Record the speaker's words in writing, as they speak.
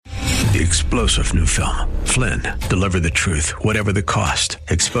The explosive new film, Flynn, deliver the truth, whatever the cost,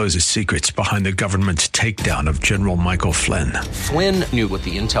 exposes secrets behind the government's takedown of General Michael Flynn. Flynn knew what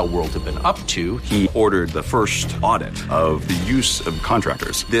the intel world had been up to. He ordered the first audit of the use of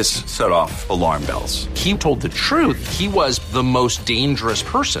contractors. This set off alarm bells. He told the truth. He was the most dangerous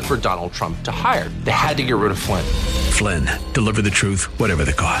person for Donald Trump to hire. They had to get rid of Flynn. Flynn, deliver the truth, whatever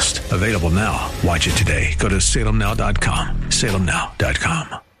the cost. Available now. Watch it today. Go to salemnow.com.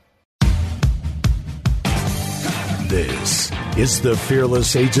 salemnow.com. This is the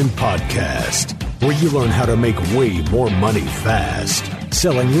Fearless Agent Podcast, where you learn how to make way more money fast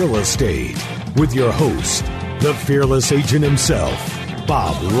selling real estate with your host, the Fearless Agent himself,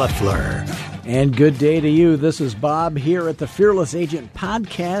 Bob Leffler. And good day to you. This is Bob here at the Fearless Agent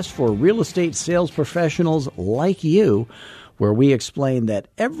Podcast for real estate sales professionals like you, where we explain that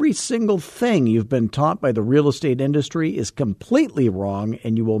every single thing you've been taught by the real estate industry is completely wrong,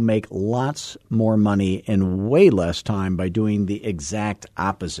 and you will make lots more money in way less time by doing the exact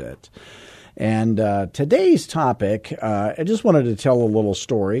opposite. And today's topic, I just wanted to tell a little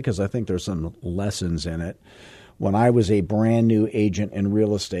story because I think there's some lessons in it. When I was a brand new agent in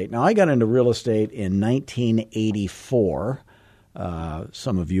real estate. Now, I got into real estate in 1984.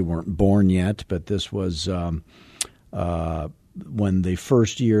 Some of you weren't born yet, but this was when the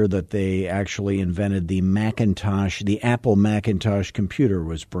first year that they actually invented the Macintosh, the Apple Macintosh computer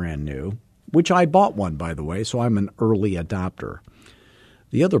was brand new, which I bought one, by the way, so I'm an early adopter.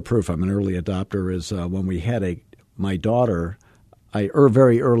 The other proof I'm an early adopter is when we had my daughter, I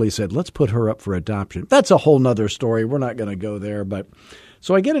very early said, let's put her up for adoption. That's a whole nother story. We're not going to go there. But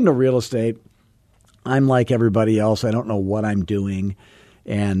so I get into real estate. I'm like everybody else. I don't know what I'm doing.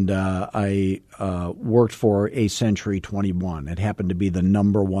 And I worked for a Century 21. It happened to be the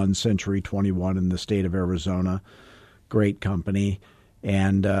number one Century 21 in the state of Arizona. Great company.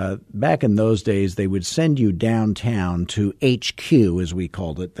 And back in those days, they would send you downtown to HQ, as we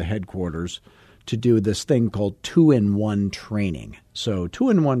called it, the headquarters, to do this thing called 2-in-1 training. So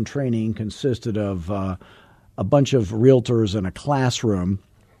 2-in-1 training consisted of a bunch of realtors in a classroom,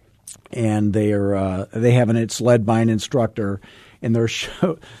 and it's led by an instructor, and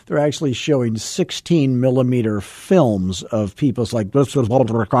they're actually showing 16-millimeter films of people. It's like, this is what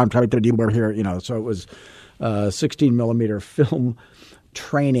I'm trying to do here, So it was 16-millimeter film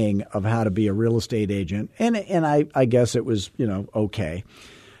training of how to be a real estate agent, and I guess it was okay.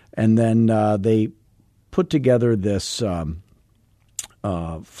 And then they put together this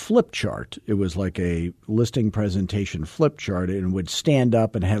flip chart. It was like a listing presentation flip chart, and it would stand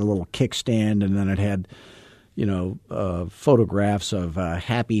up and had a little kickstand, and then it had photographs of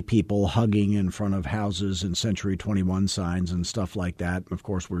happy people hugging in front of houses and Century 21 signs and stuff like that. Of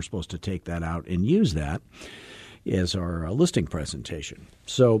course, we're supposed to take that out and use that as our listing presentation.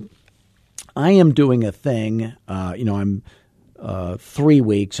 So I am doing a thing, I'm 3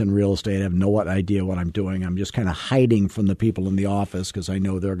 weeks in real estate. I have no idea what I'm doing. I'm just kind of hiding from the people in the office because I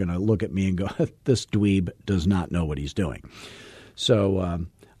know they're going to look at me and go, this dweeb does not know what he's doing. So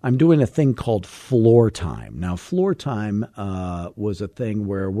I'm doing a thing called floor time. Now, floor time was a thing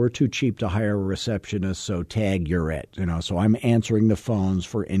where we're too cheap to hire a receptionist, so tag, you're it. So I'm answering the phones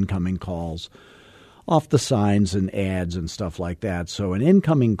for incoming calls off the signs and ads and stuff like that. So an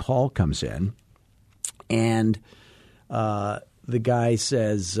incoming call comes in, and the guy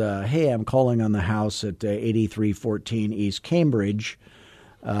says, hey, I'm calling on the house at 8314 East Cambridge.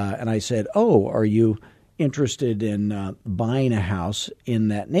 And I said, oh, are you interested in buying a house in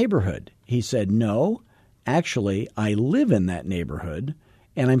that neighborhood? He said, no, actually, I live in that neighborhood,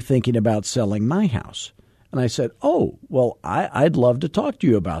 and I'm thinking about selling my house. And I said, oh, well, I'd love to talk to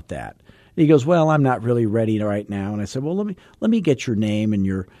you about that. And he goes, well, I'm not really ready right now. And I said, well, let me get your name and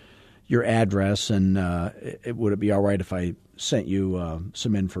your address, and would it be all right if I sent you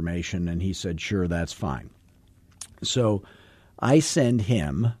some information? And he said, sure, that's fine. So I send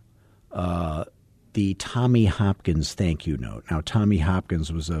him the Tommy Hopkins thank you note. Now, Tommy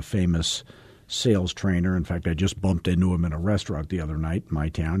Hopkins was a famous sales trainer. In fact, I just bumped into him in a restaurant the other night in my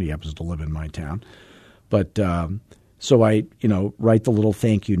town. He happens to live in my town. But so I, write the little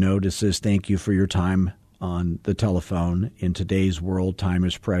thank you note. It says, thank you for your time on the telephone. In today's world, time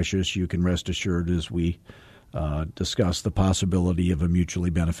is precious. You can rest assured as we discuss the possibility of a mutually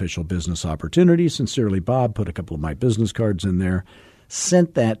beneficial business opportunity. Sincerely, Bob. Put a couple of my business cards in there.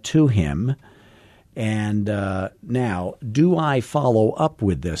 Sent that to him. And now, do I follow up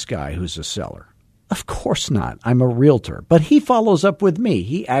with this guy who's a seller? Of course not. I'm a realtor. But he follows up with me.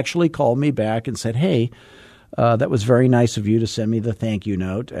 He actually called me back and said, hey, that was very nice of you to send me the thank you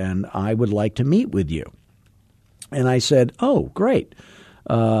note, and I would like to meet with you. And I said, oh, great.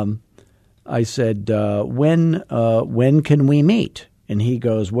 I said, when can we meet? And he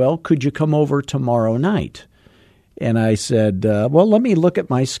goes, well, could you come over tomorrow night? And I said, well, let me look at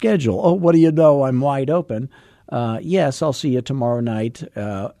my schedule. Oh, what do you know? I'm wide open. Yes, I'll see you tomorrow night.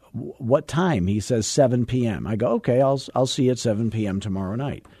 What time? He says 7 p.m. I go, okay, I'll see you at 7 p.m. tomorrow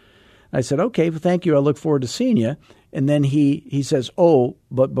night. I said, okay, well, thank you. I look forward to seeing you. And then he says, oh,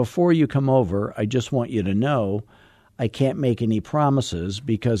 but before you come over, I just want you to know I can't make any promises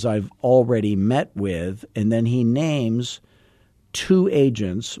because I've already met with, and then he names 2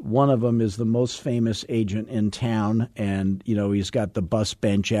 agents. One of them is the most famous agent in town, and, he's got the bus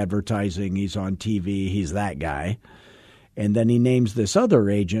bench advertising. He's on TV. He's that guy. And then he names this other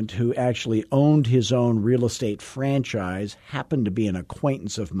agent who actually owned his own real estate franchise, happened to be an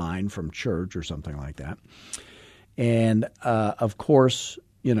acquaintance of mine from church or something like that. And, of course,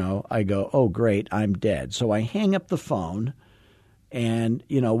 I go, oh, great, I'm dead. So I hang up the phone, and,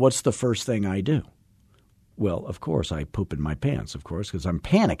 what's the first thing I do? Well, of course, I poop in my pants, of course, because I'm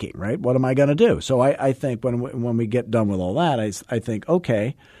panicking, right? What am I going to do? So I think when we get done with all that, I think,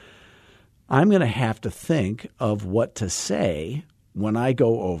 okay, I'm going to have to think of what to say when I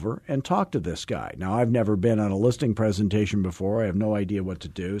go over and talk to this guy. Now, I've never been on a listing presentation before. I have no idea what to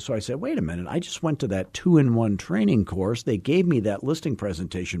do. So I said, wait a minute, I just went to that 2-in-1 training course. They gave me that listing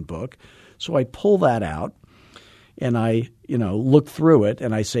presentation book. So I pull that out and I, look through it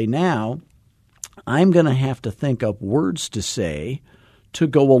and I say, now I'm going to have to think up words to say to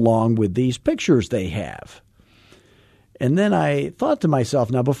go along with these pictures they have. And then I thought to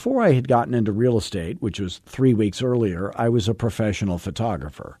myself, now before I had gotten into real estate, which was 3 weeks earlier, I was a professional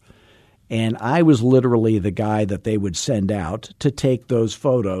photographer. And I was literally the guy that they would send out to take those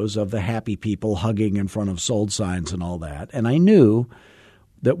photos of the happy people hugging in front of sold signs and all that. And I knew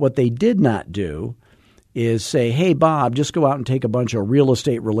that what they did not do is say, hey, Bob, just go out and take a bunch of real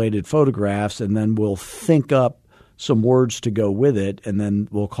estate related photographs and then we'll think up some words to go with it, and then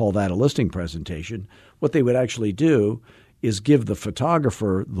we'll call that a listing presentation. What they would actually do is give the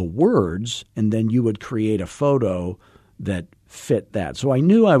photographer the words, and then you would create a photo that fit that. So I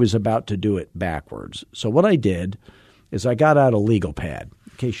knew I was about to do it backwards. So what I did is I got out a legal pad.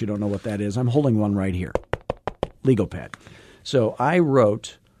 In case you don't know what that is, I'm holding one right here. Legal pad. So I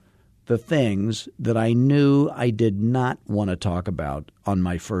wrote the things that I knew I did not want to talk about on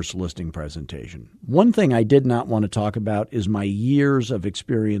my first listing presentation. One thing I did not want to talk about is my years of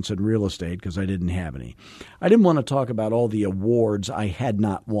experience in real estate because I didn't have any. I didn't want to talk about all the awards I had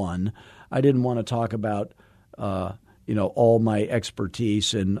not won. I didn't want to talk about all my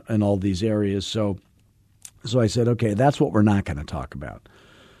expertise in all these areas. So I said, okay, that's what we're not going to talk about.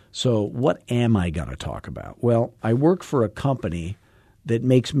 So what am I going to talk about? Well, I work for a company that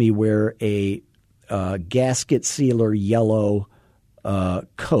makes me wear a gasket sealer yellow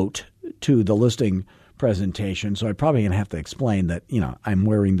coat to the listing presentation. So I'm probably going to have to explain that, I'm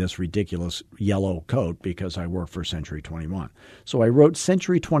wearing this ridiculous yellow coat because I work for Century 21. So I wrote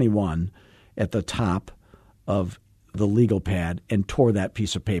Century 21 at the top of the legal pad and tore that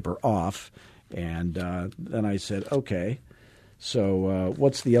piece of paper off. And then I said, okay, so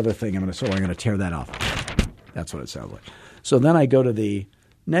what's the other thing I'm going to tear that off. That's what it sounds like. So then I go to the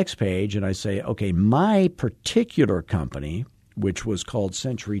next page and I say, okay, my particular company, which was called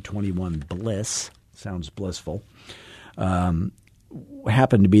Century 21 Bliss, sounds blissful,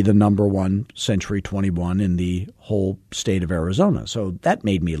 happened to be the number one Century 21 in the whole state of Arizona. So that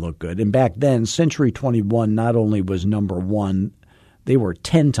made me look good. And back then, Century 21 not only was number one, they were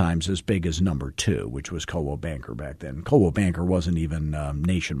 10 times as big as number 2, which was Coldwell Banker back then. Coldwell Banker wasn't even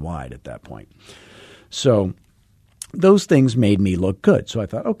nationwide at that point. So those things made me look good. So I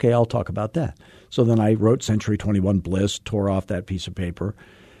thought, okay, I'll talk about that. So then I wrote Century 21 Bliss, tore off that piece of paper.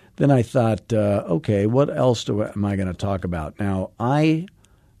 Then I thought, okay, what else am I going to talk about? Now, I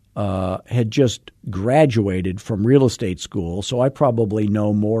had just graduated from real estate school, so I probably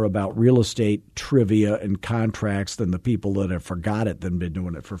know more about real estate trivia and contracts than the people that have forgot it than been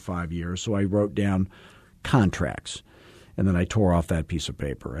doing it for 5 years. So I wrote down contracts, and then I tore off that piece of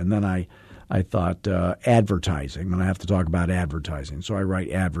paper. And then I thought advertising, and I have to talk about advertising. So I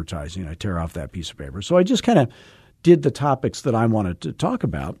write advertising. I tear off that piece of paper. So I just kind of did the topics that I wanted to talk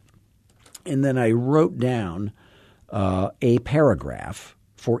about, and then I wrote down a paragraph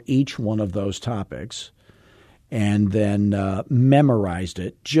for each one of those topics and then memorized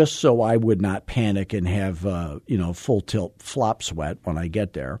it just so I would not panic and have full tilt flop sweat when I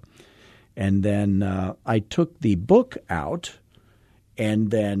get there. And then I took the book out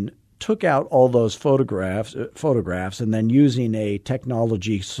and then took out all those photographs, and then using a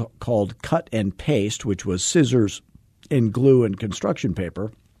technology called cut and paste, which was scissors and glue and construction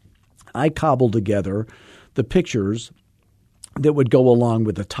paper, I cobbled together the pictures that would go along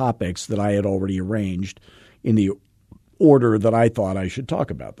with the topics that I had already arranged in the order that I thought I should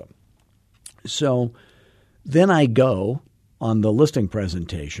talk about them. So then I go on the listing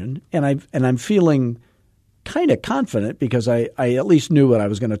presentation, and I'm feeling kind of confident because I at least knew what I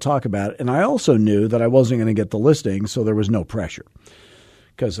was going to talk about, and I also knew that I wasn't going to get the listing, so there was no pressure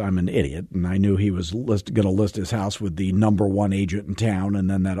because I'm an idiot, and I knew he was going to list his house with the number one agent in town, and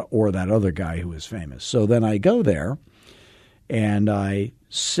then that other guy who was famous. So then I go there, and I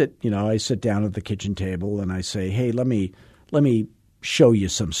sit down at the kitchen table, and I say, "Hey, let me show you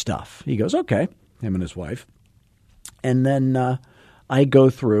some stuff." He goes, "Okay," him and his wife. And then I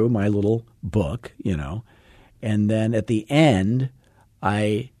go through my little book, and then at the end,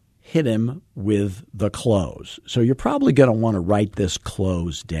 I hit him with the close. So you're probably going to want to write this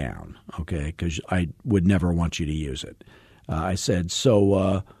close down, okay, because I would never want you to use it. I said,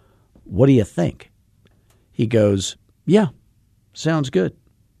 "So what do you think?" He goes, "Yeah, sounds good.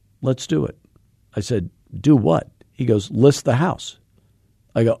 Let's do it." I said, "Do what?" He goes, "List the house."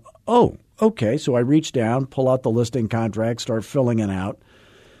 I go, "Oh, okay." So I reach down, pull out the listing contract, start filling it out,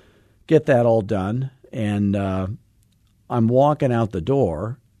 get that all done. And I'm walking out the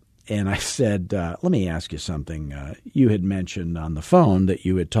door, and I said, "Let me ask you something. You had mentioned on the phone that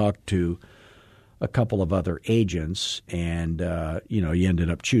you had talked to a couple of other agents, and you ended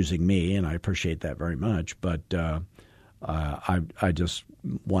up choosing me, and I appreciate that very much. But I just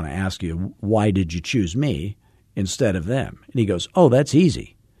want to ask you, why did you choose me instead of them?" And he goes, "Oh, that's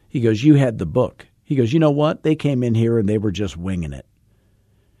easy." He goes, "You had the book." He goes, "You know what? They came in here and they were just winging it."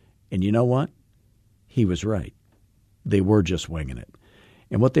 And you know what? He was right. They were just winging it.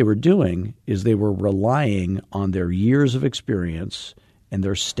 And what they were doing is they were relying on their years of experience and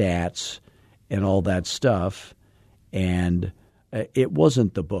their stats and all that stuff. And it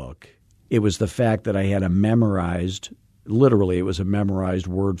wasn't the book. It was the fact that I had literally it was a memorized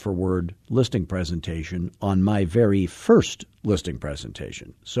word-for-word listing presentation on my very first listing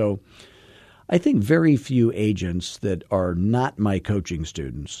presentation. So I think very few agents that are not my coaching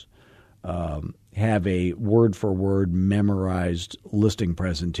students have a word-for-word memorized listing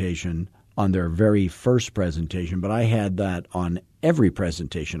presentation on their very first presentation, but I had that on every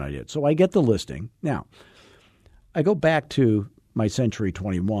presentation I did. So I get the listing. Now, I go back to my Century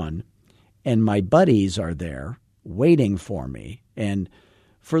 21, and my buddies are there waiting for me. And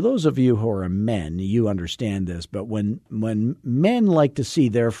for those of you who are men, you understand this, but when men like to see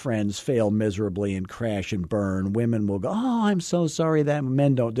their friends fail miserably and crash and burn, women will go, "Oh, I'm so sorry." That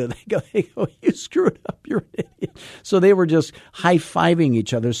men don't do. They go, "You screwed up. You're an idiot." So they were just high-fiving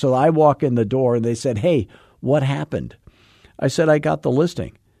each other. So I walk in the door, and they said, "Hey, what happened?" I said, "I got the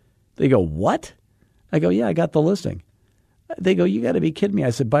listing." They go, "What?" I go, "Yeah, I got the listing." They go, "You got to be kidding me." I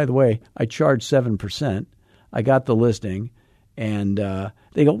said, "By the way, I charge 7%. I got the listing." And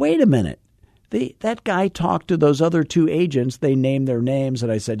they go, "Wait a minute. That guy talked to those other two agents. They named their names."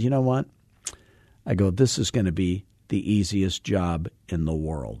 And I said, "You know what?" I go, "This is going to be the easiest job in the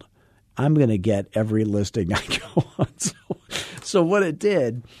world. I'm going to get every listing I go on." So what it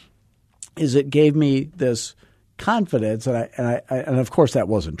did is it gave me this confidence. And of course, that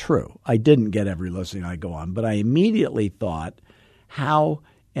wasn't true. I didn't get every listing I go on. But I immediately thought, how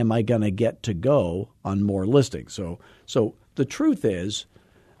am I going to get to go on more listings? So the truth is,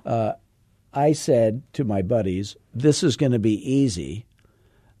 I said to my buddies, "This is going to be easy."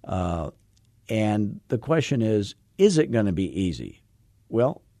 And the question is it going to be easy?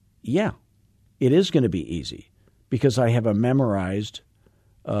 Well, yeah, it is going to be easy because I have a memorized,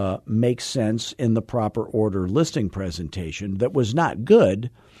 makes sense in the proper order listing presentation that was not good.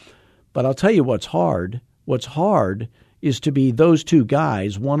 But I'll tell you what's hard. What's hard is to be those two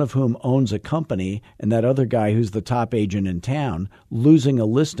guys, one of whom owns a company and that other guy who's the top agent in town, losing a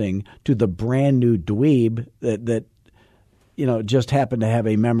listing to the brand new dweeb that just happened to have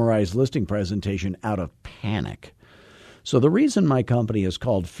a memorized listing presentation out of panic. So the reason my company is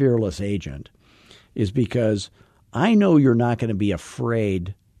called Fearless Agent is because I know you're not going to be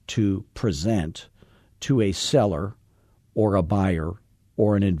afraid to present to a seller or a buyer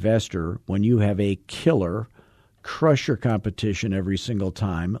or an investor when you have a killer, crush your competition every single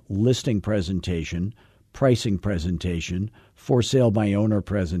time listing presentation, pricing presentation, for sale by owner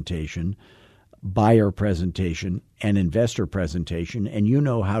presentation, buyer presentation, and investor presentation, and you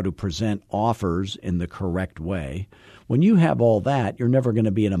know how to present offers in the correct way. When you have all that, you're never going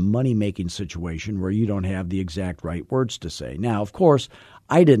to be in a money-making situation where you don't have the exact right words to say. Now, of course,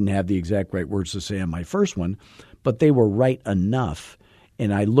 I didn't have the exact right words to say on my first one, but they were right enough.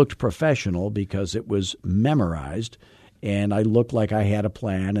 And I looked professional because it was memorized. and I looked like I had a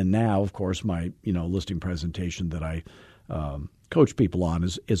plan. And now, of course, my listing presentation that I coach people on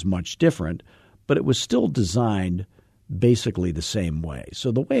is much different, but it was still designed basically the same way.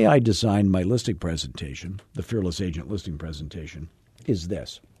 So the way I designed my listing presentation, the Fearless Agent listing presentation, is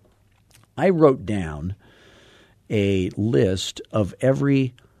this. I wrote down a list of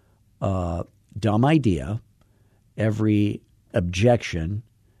every dumb idea, every objection,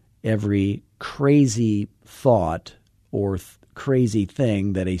 every crazy thought or crazy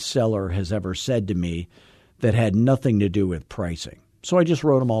thing that a seller has ever said to me that had nothing to do with pricing. So I just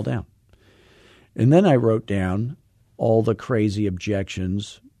wrote them all down. And then I wrote down all the crazy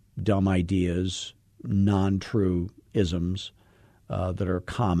objections, dumb ideas, non-true isms that are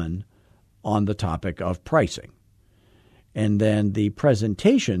common on the topic of pricing. And then the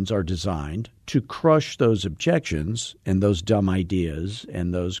presentations are designed to crush those objections and those dumb ideas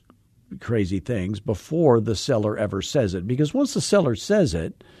and those crazy things before the seller ever says it. Because once the seller says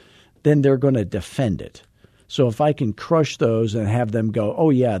it, then they're going to defend it. So if I can crush those and have them go, oh,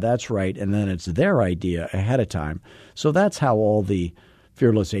 yeah, that's right, and then it's their idea ahead of time. So that's how all the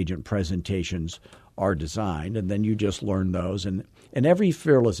Fearless Agent presentations are designed, and then you just learn those. And every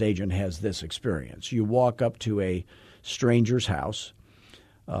Fearless Agent has this experience. You walk up to a stranger's house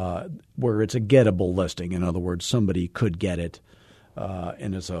where it's a gettable listing. In other words, somebody could get it,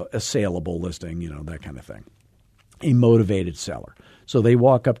 and it's a saleable listing, that kind of thing. A motivated seller. So they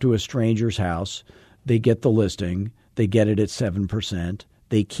walk up to a stranger's house. They get the listing, they get it at 7%,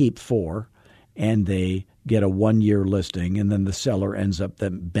 they keep 4%, and they get a 1-year listing, and then the seller ends up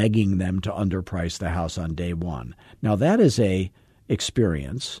begging them to underprice the house on day one. Now, that is a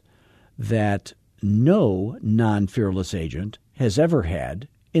experience that no non-fearless agent has ever had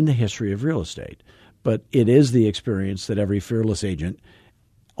in the history of real estate. But it is the experience that every fearless agent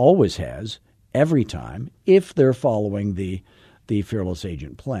always has every time if they're following the Fearless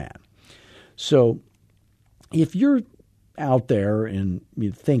Agent plan. So if you're out there and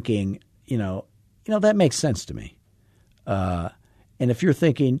you're thinking, that makes sense to me. And if you're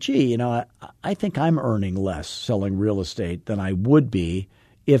thinking, gee, I think I'm earning less selling real estate than I would be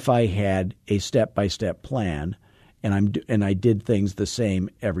if I had a step-by-step plan and I did things the same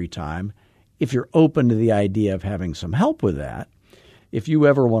every time. If you're open to the idea of having some help with that, if you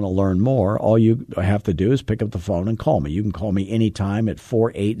ever want to learn more, all you have to do is pick up the phone and call me. You can call me anytime at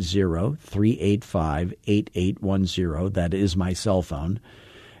 480-385-8810. That is my cell phone.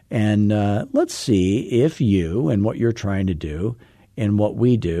 And let's see if you and what you're trying to do and what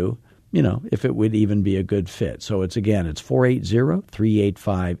we do, if it would even be a good fit. So it's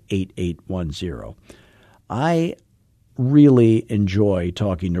 480-385-8810. I really enjoy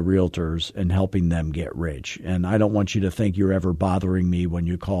talking to realtors and helping them get rich. And I don't want you to think you're ever bothering me when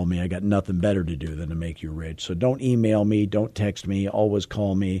you call me. I got nothing better to do than to make you rich. So don't email me, don't text me, always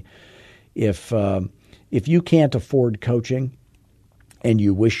call me. If you can't afford coaching and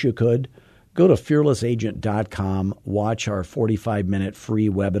you wish you could, go to fearlessagent.com, watch our 45-minute free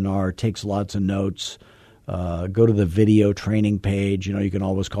webinar. It takes lots of notes. Go to the video training page. You can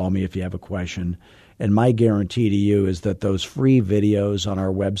always call me if you have a question. And my guarantee to you is that those free videos on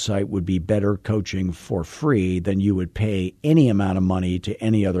our website would be better coaching for free than you would pay any amount of money to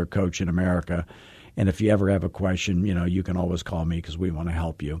any other coach in America. And if you ever have a question, you can always call me because we want to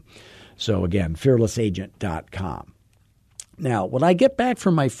help you. So again, fearlessagent.com. Now, when I get back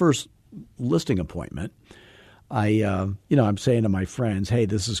from my first listing appointment, I'm saying to my friends, hey,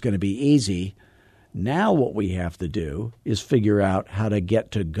 this is going to be easy. Now what we have to do is figure out how to get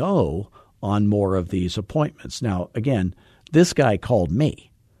to go on more of these appointments. Now, again, this guy called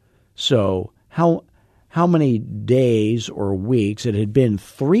me. So how many days or weeks? It had been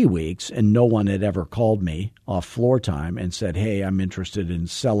 3 weeks and no one had ever called me off floor time and said, hey, I'm interested in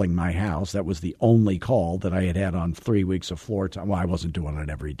selling my house. That was the only call that I had on 3 weeks of floor time. Well, I wasn't doing it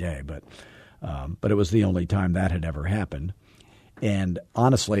every day, but it was the only time that had ever happened. And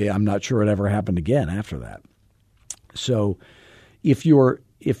honestly, I'm not sure it ever happened again after that. So if you're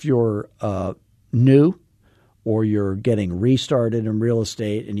new or you're getting restarted in real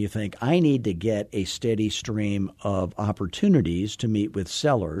estate and you think, I need to get a steady stream of opportunities to meet with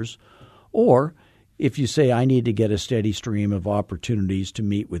sellers, or if you say, I need to get a steady stream of opportunities to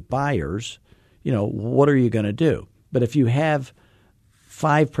meet with buyers, what are you going to do? But if you have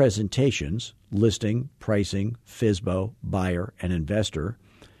 5 presentations, listing, pricing, FSBO, buyer, and investor,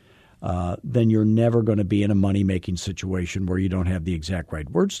 then you're never going to be in a money-making situation where you don't have the exact right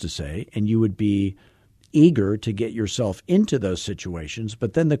words to say, and you would be eager to get yourself into those situations.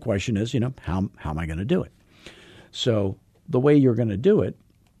 But then the question is, how am I going to do it? So the way you're going to do it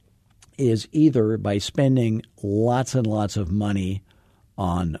is either by spending lots and lots of money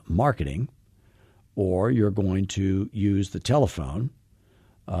on marketing, or you're going to use the telephone.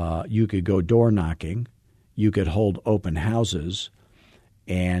 You could go door knocking. You could hold open houses,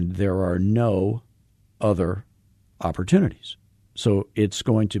 and there are no other opportunities. So it's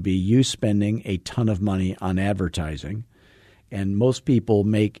going to be you spending a ton of money on advertising, and most people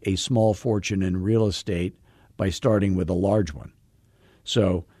make a small fortune in real estate by starting with a large one.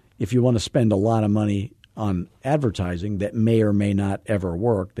 So if you want to spend a lot of money on advertising that may or may not ever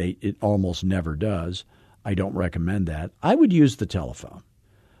work, it almost never does. I don't recommend that. I would use the telephone.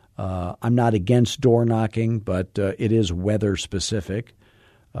 I'm not against door knocking, but it is weather specific,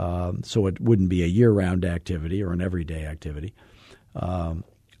 so it wouldn't be a year-round activity or an everyday activity.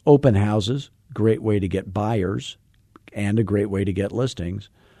 Open houses, great way to get buyers and a great way to get listings.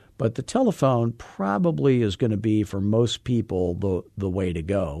 But the telephone probably is going to be, for most people, the way to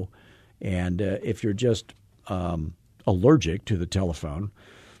go. And if you're just allergic to the telephone,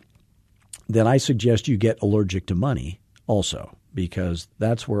 then I suggest you get allergic to money also, because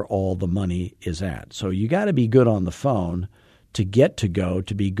that's where all the money is at. So you got to be good on the phone to get to go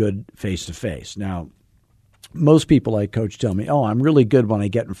to be good face-to-face. Now, most people I coach tell me, oh, I'm really good when I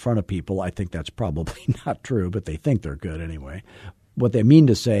get in front of people. I think that's probably not true, but they think they're good anyway. What they mean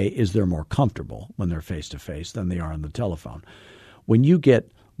to say is they're more comfortable when they're face-to-face than they are on the telephone. When you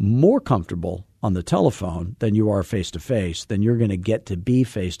get more comfortable on the telephone than you are face-to-face, then you're going to get to be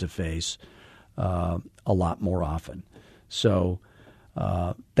face-to-face a lot more often. So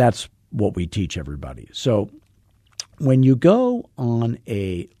that's what we teach everybody. So when you go on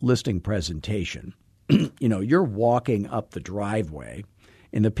a listing presentation, you're walking up the driveway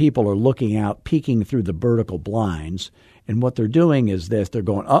and the people are looking out, peeking through the vertical blinds. And what they're doing is this. They're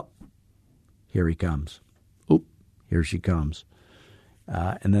going, oh, here he comes. Oop, here she comes.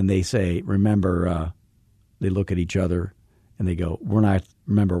 And then they say, remember, they look at each other and they go, we're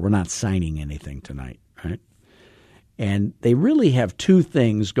not signing anything tonight, right? And they really have two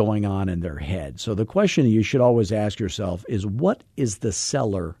things going on in their head. So the question you should always ask yourself is, what is the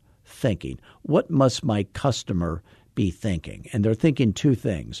seller thinking? What must my customer be thinking? And they're thinking two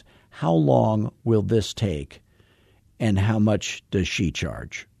things. How long will this take? And how much does she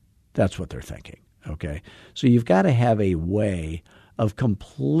charge? That's what they're thinking, okay? So you've got to have a way of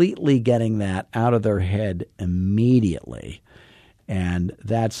completely getting that out of their head immediately. And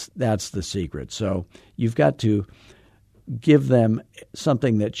that's the secret. So you've got to give them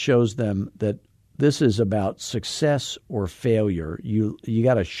something that shows them that this is about success or failure. You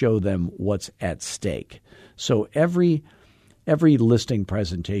got to show them what's at stake. So every listing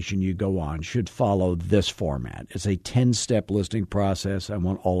presentation you go on should follow this format. It's a 10-step listing process. I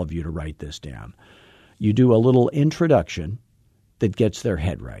want all of you to write this down. You do a little introduction that gets their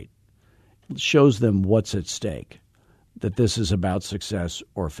head right. It shows them what's at stake, that this is about success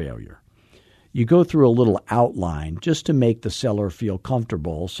or failure. You go through a little outline just to make the seller feel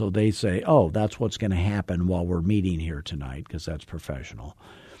comfortable, so they say, oh, that's what's going to happen while we're meeting here tonight, because that's professional.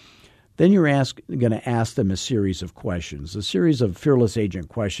 Then you're going to ask them a series of questions. A series of Fearless Agent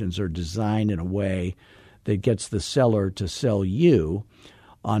questions are designed in a way that gets the seller to sell you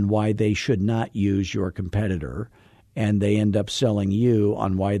on why they should not use your competitor, and they end up selling you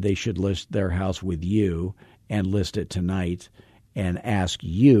on why they should list their house with you and list it tonight, and ask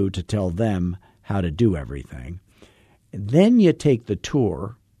you to tell them how to do everything. Then you take the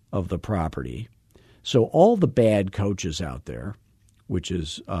tour of the property. So all the bad coaches out there, which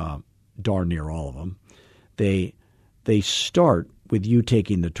is darn near all of them, they start with you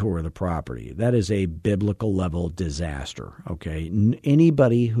taking the tour of the property. That is a biblical level disaster, okay?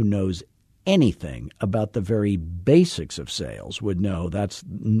 Anybody who knows anything about the very basics of sales would know that's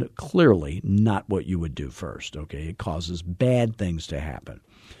clearly not what you would do first, okay? It causes bad things to happen.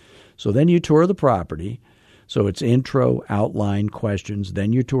 So then you tour the property. So it's intro, outline, questions.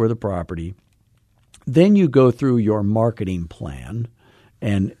 Then you tour the property. Then you go through your marketing plan.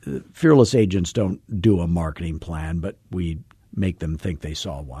 And Fearless Agents don't do a marketing plan, but we make them think they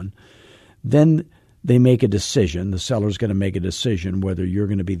saw one. Then they make a decision. The seller's going to make a decision whether you're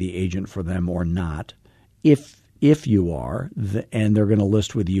going to be the agent for them or not. If you are, and they're going to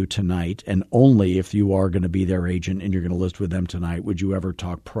list with you tonight, and only if you are going to be their agent and you're going to list with them tonight, would you ever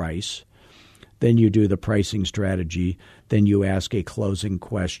talk price? Then you do the pricing strategy. Then you ask a closing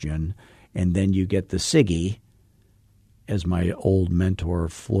question, and then you get the SIGGI. As my old mentor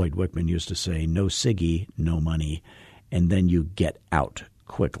Floyd Wickman used to say, no SIGGI, no money, and then you get out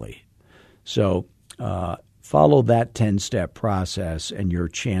quickly. So follow that 10-step process, and your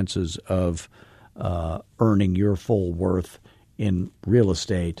chances of earning your full worth in real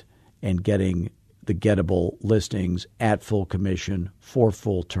estate and getting the gettable listings at full commission for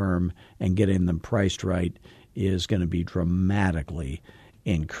full term and getting them priced right is going to be dramatically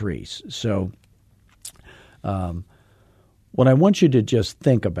increased. So what I want you to just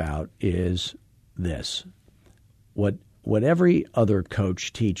think about is this. What every other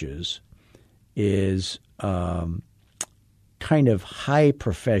coach teaches is kind of high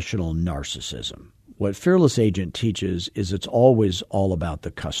professional narcissism. What Fearless Agent teaches is it's always all about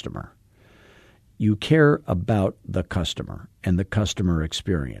the customer. You care about the customer and the customer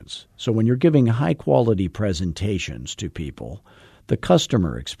experience. So when you're giving high-quality presentations to people, the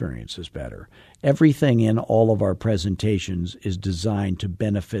customer experience is better. Everything in all of our presentations is designed to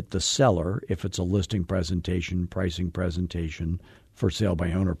benefit the seller, if it's a listing presentation, pricing presentation, for sale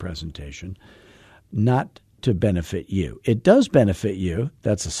by owner presentation, not to benefit you. It does benefit you.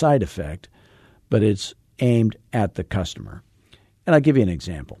 That's a side effect, but it's aimed at the customer. And I'll give you an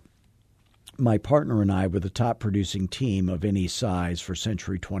example. My partner and I were the top producing team of any size for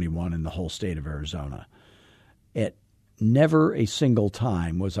Century 21 in the whole state of Arizona. At never a single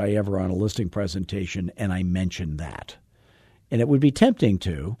time was I ever on a listing presentation and I mentioned that. And it would be tempting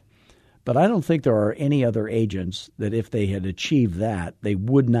to, but I don't think there are any other agents that if they had achieved that, they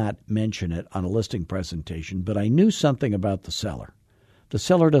would not mention it on a listing presentation. But I knew something about the seller. The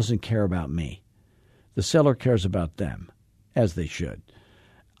seller doesn't care about me. The seller cares about them, as they should.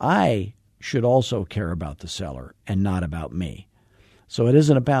 I should also care about the seller and not about me. So it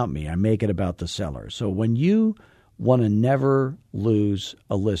isn't about me. I make it about the seller. So when you want to never lose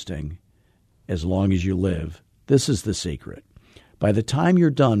a listing as long as you live, this is the secret. By the time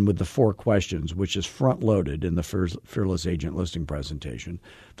you're done with the 4 questions, which is front-loaded in the Fearless Agent listing presentation,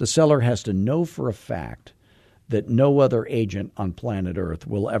 the seller has to know for a fact that no other agent on planet Earth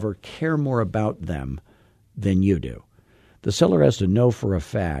will ever care more about them than you do. The seller has to know for a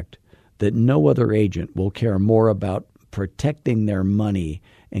fact that no other agent will care more about protecting their money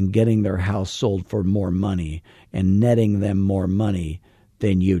and getting their house sold for more money and netting them more money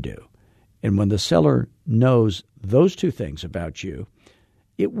than you do. And when the seller knows those 2 things about you,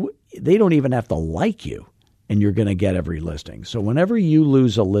 they don't even have to like you, and you're going to get every listing. So whenever you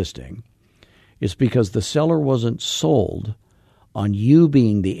lose a listing, it's because the seller wasn't sold on you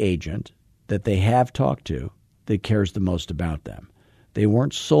being the agent that they have talked to that cares the most about them. They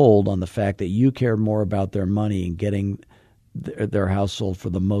weren't sold on the fact that you care more about their money and getting their house sold for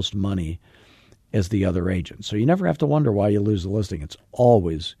the most money as the other agent. So you never have to wonder why you lose the listing. It's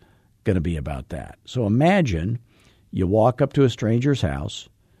always going to be about that. So imagine you walk up to a stranger's house.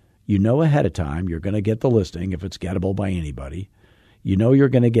 You know ahead of time you're going to get the listing if it's gettable by anybody. You know you're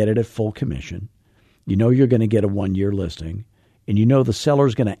going to get it at full commission. You know you're going to get a 1-year listing. And you know the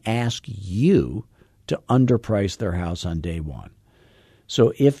seller's going to ask you to underprice their house on day 1.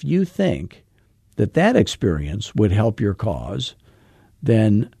 So if you think that experience would help your cause,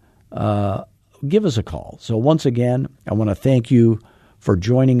 then give us a call. So once again, I want to thank you for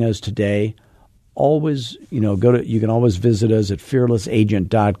joining us today. Always, you can always visit us at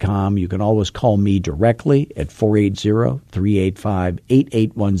fearlessagent.com. You can always call me directly at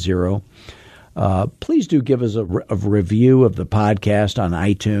 480-385-8810. Please do give us a review of the podcast on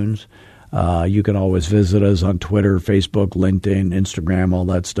iTunes. You can always visit us on Twitter, Facebook, LinkedIn, Instagram, all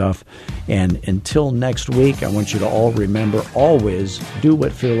that stuff. And until next week, I want you to all remember, always do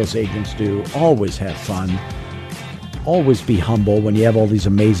what fearless agents do. Always have fun. Always be humble when you have all these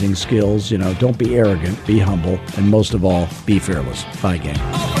amazing skills. Don't be arrogant, be humble, and most of all, be fearless. Bye, gang.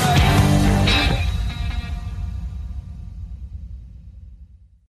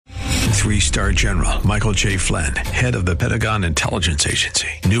 3-star General Michael J. Flynn, head of the Pentagon Intelligence Agency,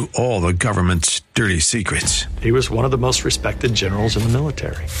 knew all the government's dirty secrets. He was one of the most respected generals in the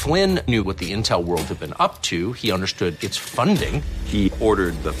military. Flynn knew what the intel world had been up to. He understood its funding. He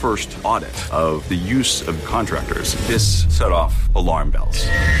ordered the first audit of the use of contractors. This set off alarm bells.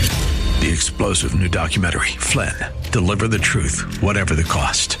 The explosive new documentary, Flynn, Deliver the Truth, Whatever the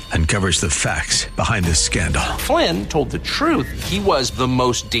Cost, uncovers the facts behind this scandal. Flynn told the truth. He was the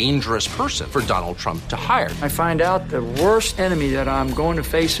most dangerous person for Donald Trump to hire. I find out the worst enemy that I'm going to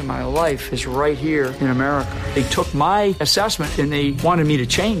face in my life is right here in America. They took my assessment and they wanted me to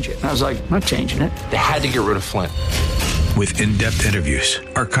change it. And I was like, I'm not changing it. They had to get rid of Flynn. With in-depth interviews,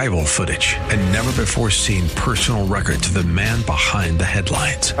 archival footage, and never-before-seen personal records of the man behind the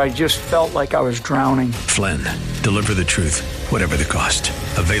headlines. I just felt like I was drowning. Flynn, Deliver the Truth, Whatever the Cost.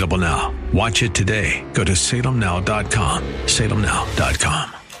 Available now. Watch it today. Go to salemnow.com.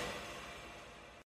 salemnow.com.